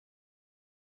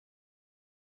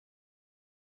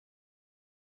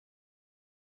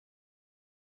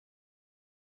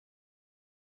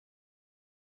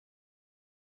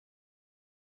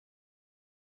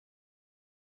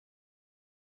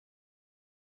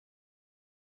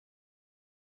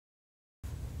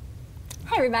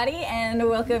Hi everybody, and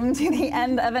welcome to the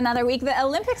end of another week. The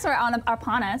Olympics are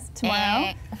upon us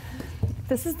tomorrow.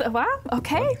 This is the, wow,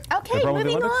 okay. Okay,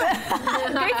 moving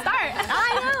on. Great start.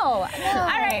 I know. All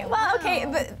right, well, okay,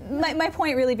 but my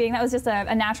point really being that was just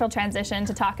a natural transition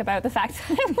to talk about the fact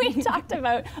that we talked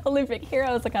about Olympic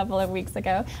heroes a couple of weeks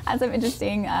ago. Had some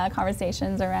interesting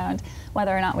conversations around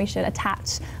whether or not we should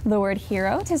attach the word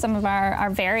hero to some of our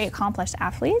very accomplished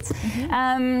athletes.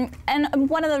 And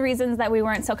one of the reasons that we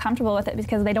weren't so comfortable with it is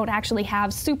because they don't actually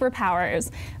have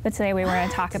superpowers. But today we were going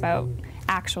to talk about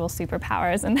actual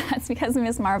superpowers, and that's because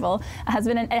Miss Marvel has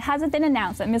been, it hasn't been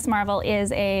announced that Miss Marvel is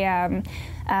a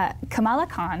Kamala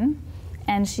Khan,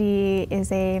 and she is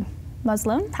a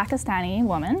Muslim Pakistani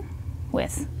woman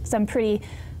with some pretty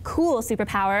cool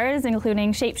superpowers,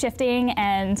 including shape-shifting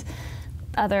and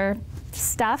other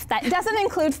stuff that doesn't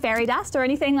include fairy dust or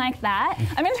anything like that.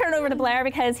 I'm going to turn it over to Blair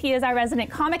because he is our resident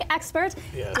comic expert.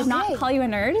 Yes. Did not call you a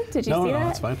nerd. Did you see that? No,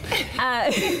 that's fine.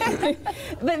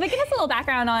 But give us a little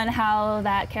background on how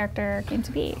that character came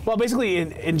to be. Well, basically,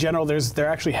 in general, there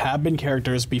actually have been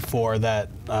characters before that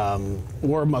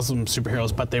were Muslim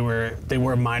superheroes, but they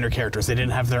were minor characters. They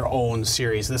didn't have their own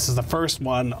series. This is the first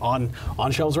one on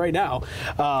shelves right now.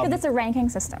 Because it's a ranking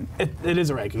system. It is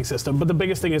a ranking system, but the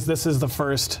biggest thing is this is the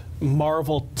first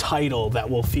Marvel title that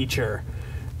will feature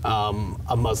a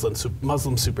Muslim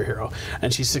superhero,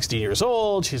 and she's 16 years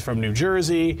old. She's from New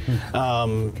Jersey.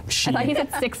 I thought he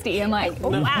said 60. I'm like, oh,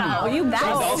 wow, you that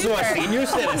She's also a senior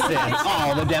citizen.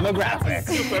 All the demographics.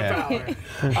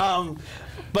 Superpower.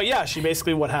 But yeah, she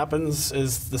basically, what happens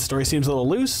is the story seems a little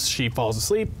loose. She falls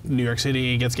asleep. New York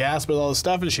City gets gassed with all this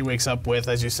stuff, and she wakes up with,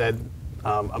 as you said,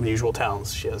 unusual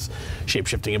talents. She has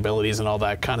shape-shifting abilities and all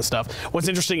that kind of stuff. What's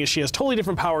interesting is she has totally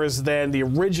different powers than the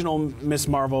original Miss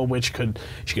Marvel, which she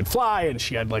could fly, and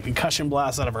she had like concussion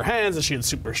blasts out of her hands, and she had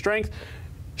super strength.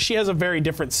 She has a very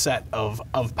different set of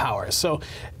powers. So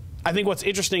I think what's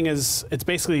interesting is it's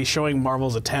basically showing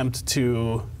Marvel's attempt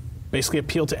to basically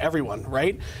appeal to everyone,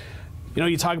 right? You know,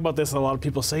 you talk about this, and a lot of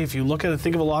people say, if you look at it,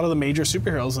 think of a lot of the major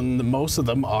superheroes, and most of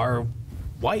them are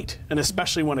white, and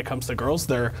especially when it comes to girls,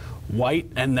 they're white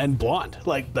and then blonde.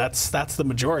 Like that's the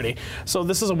majority. So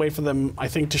this is a way for them, I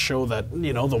think, to show that,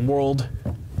 you know, the world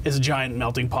is a giant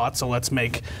melting pot. So let's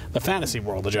make the fantasy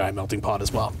world a giant melting pot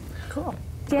as well. Cool.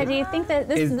 Yeah, do you think that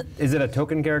this is it a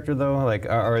token character though? Like,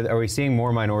 are we seeing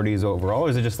more minorities overall, or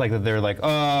is it just like that they're like,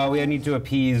 oh, we need to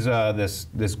appease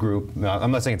this group?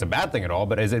 I'm not saying it's a bad thing at all,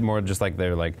 but is it more just like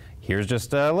they're like, here's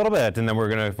just a little bit, and then we're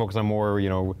gonna focus on more, you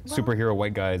know, superhero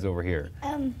white guys over here?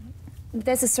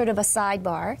 This is sort of a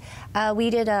sidebar. We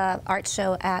did an art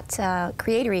show at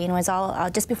Creatory, and it was all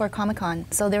just before Comic-Con.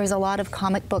 So there was a lot of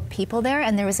comic book people there,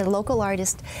 and there was a local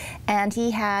artist, and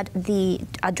he had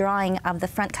a drawing of the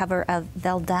front cover of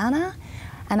Veldana,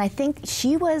 and I think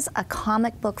she was a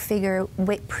comic book figure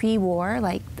pre-war,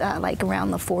 like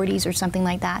around the 40s or something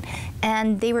like that,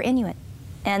 and they were Inuit,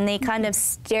 and they kind of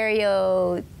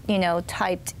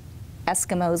typed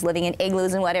Eskimos living in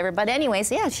igloos and whatever. But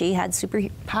anyways, yeah, she had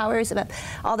superpowers. But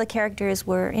all the characters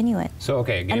were Inuit. So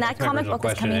okay, and that comic book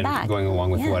is coming back. Going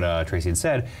along with what Tracy had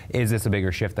said, is this a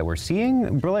bigger shift that we're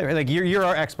seeing, Blair? Like you're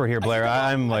our expert here, Blair.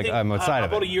 I'm outside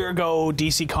of it. About a year ago,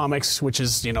 DC Comics, which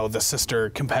is the sister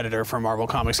competitor for Marvel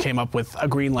Comics, came up with a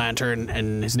Green Lantern,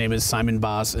 and his name is Simon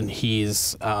Baz, and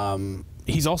he's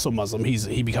also Muslim.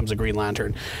 He becomes a Green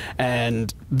Lantern,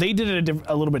 and they did it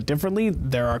a little bit differently.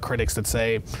 There are critics that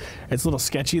say it's a little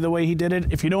sketchy the way he did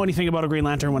it. If you know anything about a Green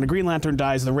Lantern, when a Green Lantern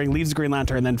dies, the ring leaves the Green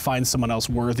Lantern and then finds someone else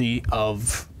worthy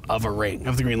of a ring,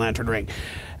 of the Green Lantern ring.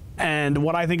 And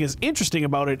what I think is interesting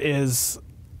about it is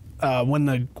when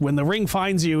the ring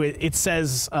finds you, it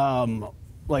says.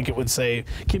 Like it would say,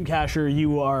 Kim Casher,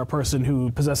 you are a person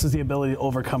who possesses the ability to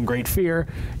overcome great fear.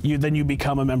 Then you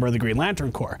become a member of the Green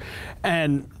Lantern Corps.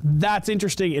 And that's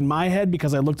interesting in my head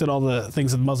because I looked at all the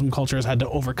things that Muslim culture has had to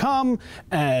overcome,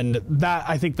 and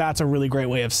I think that's a really great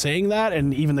way of saying that.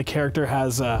 And even the character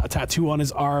has a tattoo on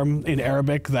his arm in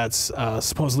Arabic that's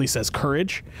supposedly says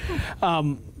courage.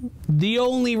 The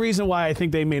only reason why I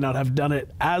think they may not have done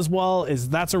it as well is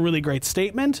that's a really great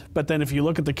statement, but then if you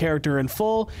look at the character in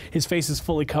full, his face is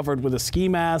fully covered with a ski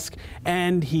mask,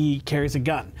 and he carries a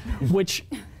gun, which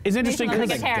is interesting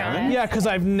because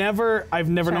I've never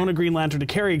known a Green Lantern to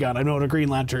carry a gun. I've known a Green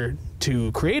Lantern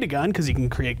to create a gun because he can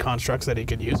create constructs that he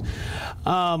could use.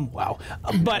 Wow,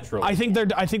 but I think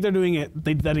they're doing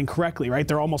that incorrectly, right?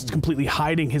 They're almost completely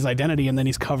hiding his identity, and then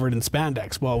he's covered in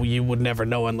spandex. Well, you would never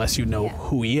know unless you know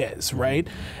who he is, right?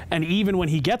 And even when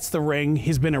he gets the ring,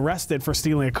 he's been arrested for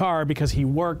stealing a car because he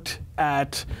worked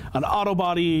at an auto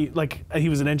body, like he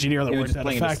was an engineer that worked at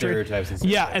a factory.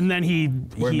 Yeah, and then he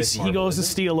goes to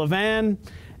steal a van,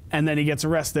 and then he gets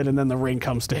arrested, and then the ring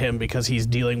comes to him because he's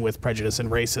dealing with prejudice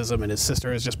and racism, and his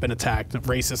sister has just been attacked,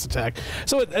 racist attack.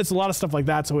 So it's a lot of stuff like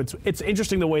that. So it's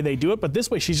interesting the way they do it. But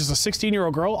this way, she's just a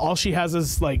 16-year-old girl. All she has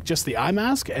is like just the eye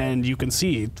mask, and you can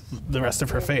see the rest of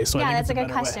her face. So yeah, that's a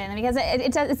good question because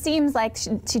it seems like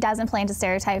she doesn't play into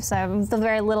stereotypes. So the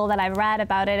very little that I've read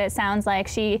about it, it sounds like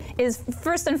she is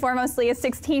first and foremostly a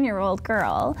 16-year-old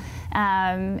girl,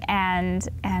 and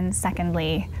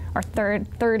secondly, or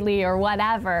thirdly, or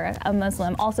whatever, a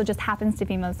Muslim, also just happens to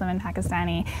be Muslim and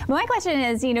Pakistani. But my question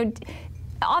is, you know,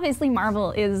 obviously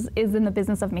Marvel is in the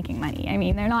business of making money. I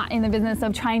mean, they're not in the business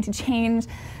of trying to change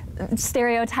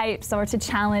stereotypes or to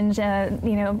challenge,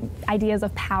 you know, ideas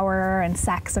of power and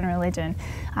sex and religion.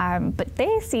 But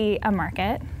they see a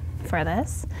market for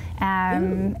this.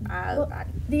 The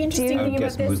interesting thing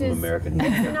about this is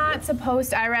it's not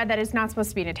supposed to, I read that it's not supposed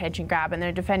to be an attention grab, and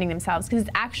they're defending themselves because it's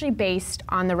actually based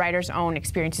on the writer's own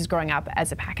experiences growing up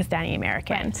as a Pakistani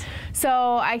American. Right.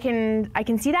 So I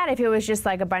can see that if it was just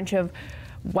like a bunch of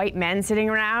white men sitting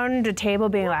around a table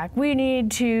being like, we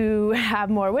need to have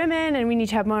more women and we need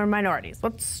to have more minorities.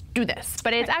 Let's do this.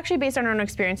 But it's actually based on our own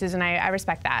experiences, and I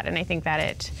respect that, and I think that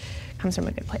it comes from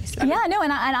a good place. Yeah, no,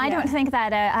 and I don't think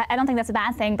that I don't think that's a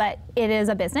bad thing, but it is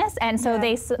a business, and so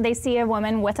they see a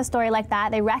woman with a story like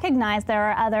that. They recognize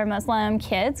there are other Muslim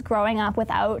kids growing up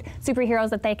without superheroes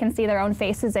that they can see their own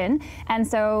faces in, and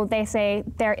so they say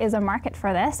there is a market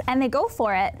for this, and they go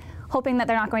for it, hoping that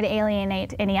they're not going to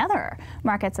alienate any other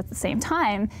markets at the same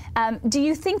time. Do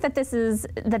you think that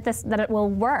that it will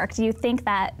work? Do you think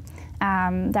that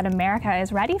that America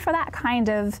is ready for that kind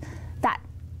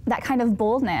of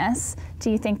boldness? Do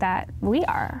you think that we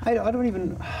are? I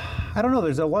don't know.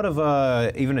 There's a lot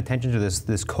of even attention to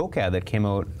this Coke ad that came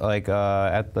out like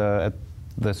at the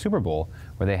Super Bowl,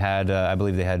 where they had I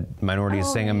believe they had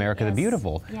minorities sing "America the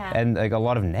Beautiful," and like a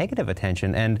lot of negative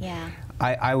attention. And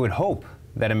I would hope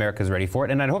that America's ready for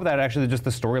it, and I'd hope that actually just the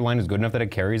storyline is good enough that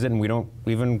it carries it, and we don't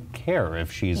even care if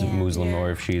she's Muslim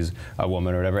or if she's a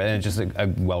woman or whatever, and it's just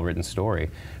a well-written story.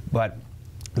 But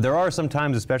there are some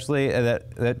times, especially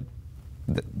that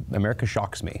America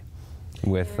shocks me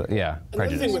with prejudice.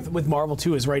 Another thing with Marvel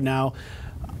too is right now,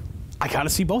 I kind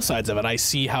of see both sides of it. I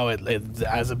see how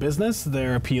as a business,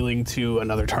 they're appealing to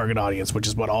another target audience, which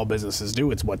is what all businesses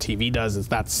do. It's what TV does.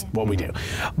 That's what we do.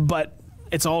 But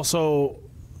it's also,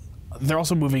 they're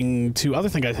also moving to other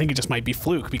things. I think it just might be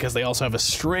fluke because they also have a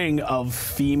string of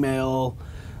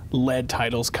female-led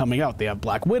titles coming out. They have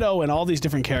Black Widow and all these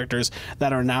different characters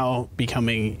that are now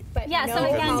becoming. But yeah, so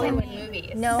again,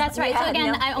 movies. No, that's right. So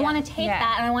again, I want to take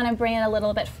that and I want to bring it a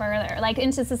little bit further, like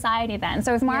into society. Then,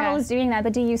 so if Marvel is doing that,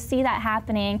 but do you see that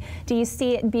happening? Do you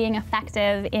see it being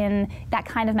effective in that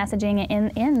kind of messaging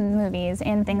in movies,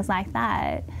 in things like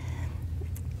that?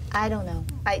 I don't know.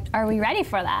 Are we ready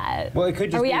for that? Well, it could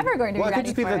just Are we ever going to be ready for it? Well, it could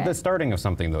just be the starting of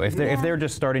something, though. If they're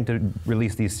just starting to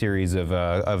release these series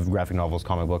of graphic novels,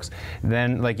 comic books,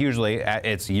 then like usually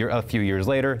it's a few years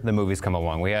later the movies come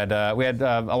along. We had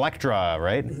Elektra,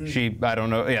 right? Mm-hmm. I don't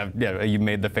know. Yeah. You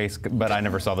made the face, but I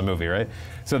never saw the movie, right?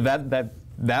 So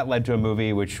that led to a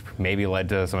movie, which maybe led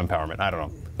to some empowerment. I don't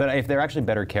know. But if they're actually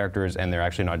better characters and they're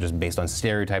actually not just based on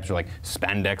stereotypes or like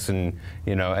spandex and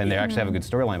and they actually have a good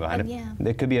storyline behind it,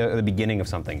 it could be the beginning of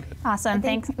something good. Awesome.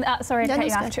 Thanks. Sorry to cut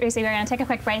you off, Tracy. We're going to take a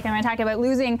quick break and we're going to talk about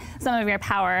losing some of your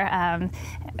power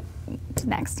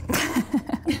next.